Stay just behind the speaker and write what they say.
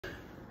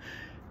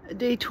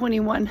Day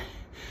 21.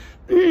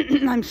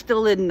 I'm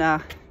still in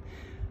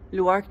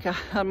Luarca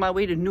on my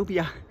way to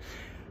Nubia.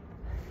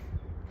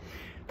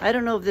 I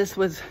don't know if this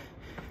was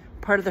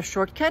part of the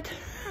shortcut.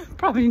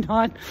 Probably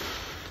not.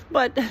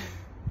 But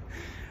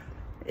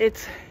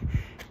it's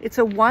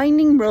a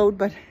winding road,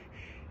 but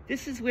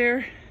this is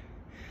where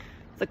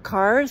the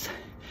cars,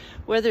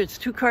 whether it's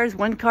 2 cars,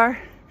 1 car,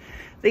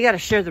 they got to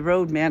share the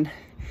road, man,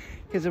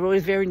 because the road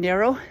is very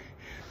narrow.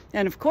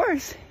 And of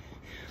course,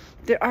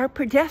 there are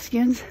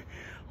pedestrians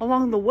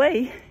along the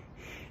way.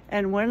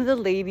 And one of the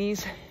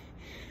ladies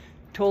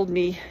told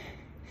me,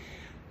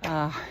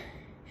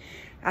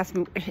 asked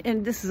me,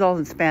 and this is all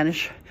in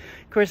Spanish.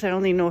 Of course, I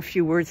only know a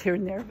few words here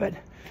and there, but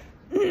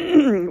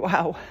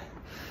wow.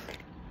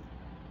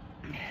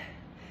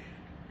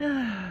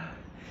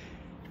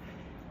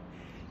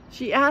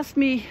 She asked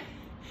me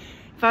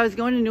if I was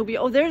going to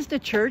Nubia. Oh, there's the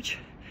church.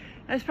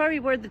 That's probably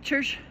where the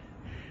church,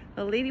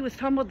 the lady was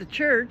talking about the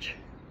church.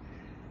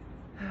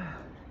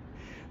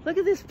 Look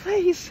at this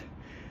place.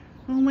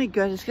 Oh my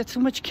God, it's got so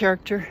much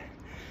character.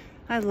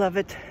 I love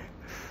it.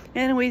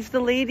 Anyways, the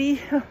lady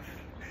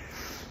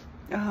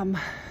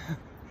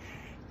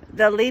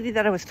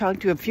that I was talking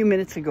to a few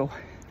minutes ago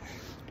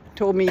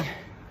told me,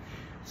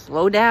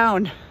 slow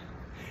down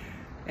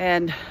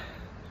and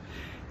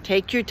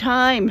take your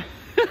time.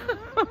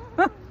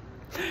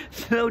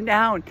 Slow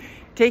down,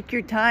 take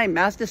your time,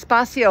 más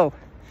despacio.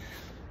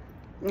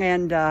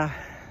 And I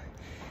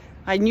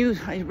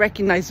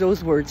recognized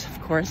those words,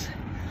 of course.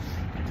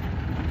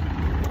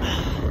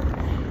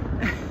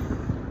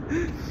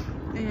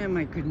 Oh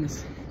my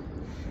goodness.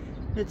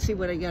 Let's see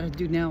what I gotta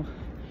do now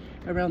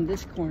around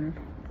this corner.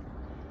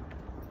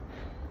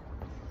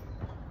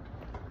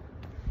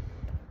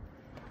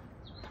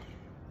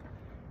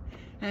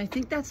 And I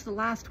think that's the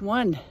last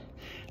one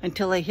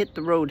until I hit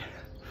the road.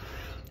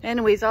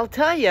 Anyways, I'll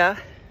tell you,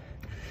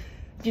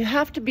 you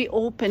have to be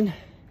open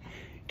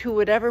to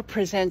whatever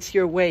presents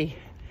your way.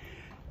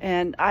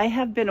 And I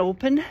have been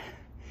open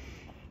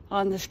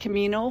on this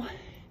Camino,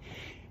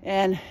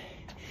 and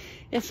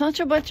it's not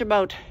so much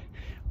about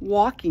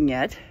walking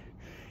it,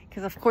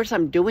 because of course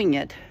I'm doing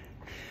it,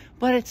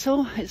 but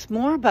it's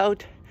more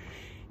about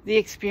the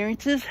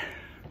experiences,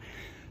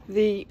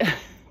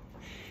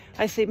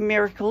 I say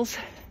miracles,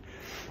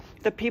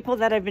 the people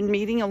that I've been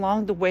meeting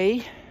along the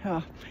way.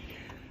 Oh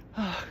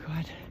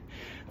God,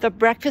 the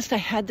breakfast I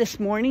had this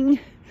morning,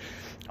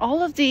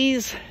 all of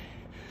these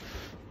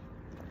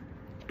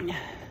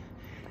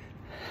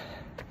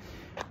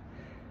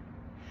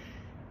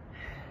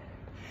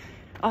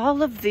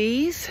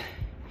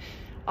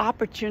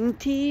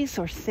opportunities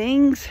or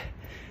things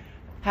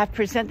have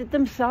presented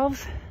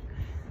themselves.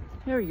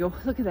 There we go,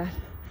 look at that,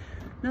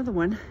 another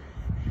one.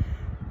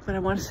 But I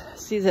want to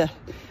see the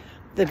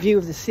view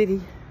of the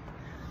city.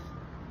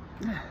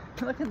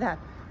 Look at that,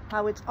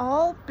 how it's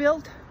all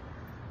built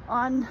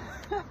on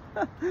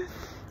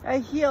a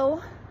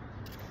hill.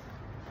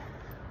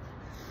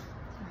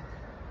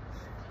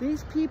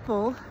 These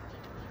people,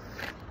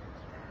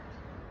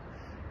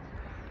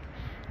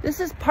 this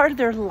is part of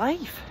their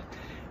life.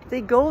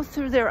 They go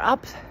through their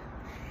ups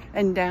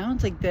and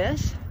downs like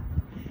this.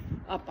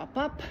 Up, up,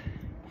 up.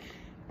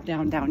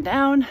 Down, down,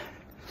 down.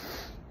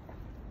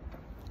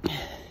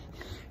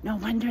 No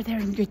wonder they're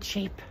in good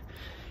shape.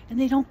 And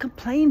they don't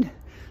complain.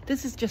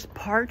 This is just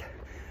part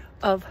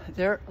of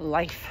their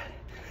life.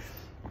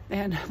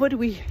 And what do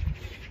we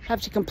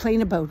have to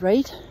complain about,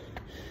 right?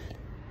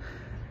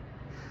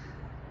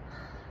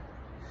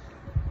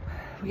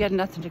 We got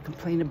nothing to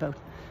complain about.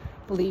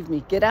 Believe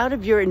me, get out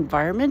of your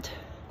environment,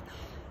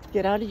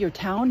 get out of your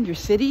town, your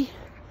city,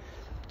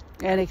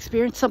 and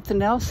experience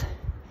something else.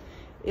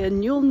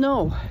 And you'll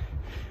know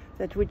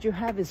that what you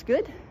have is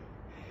good.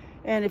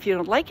 And if you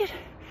don't like it,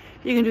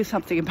 you can do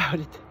something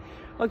about it.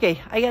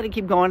 Okay, I gotta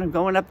keep going. I'm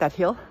going up that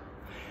hill.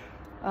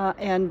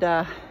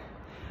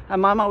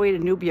 I'm on my way to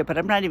Nubia, but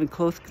I'm not even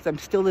close because I'm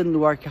still in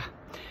Luarca.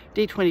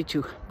 Day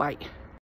 22. Bye.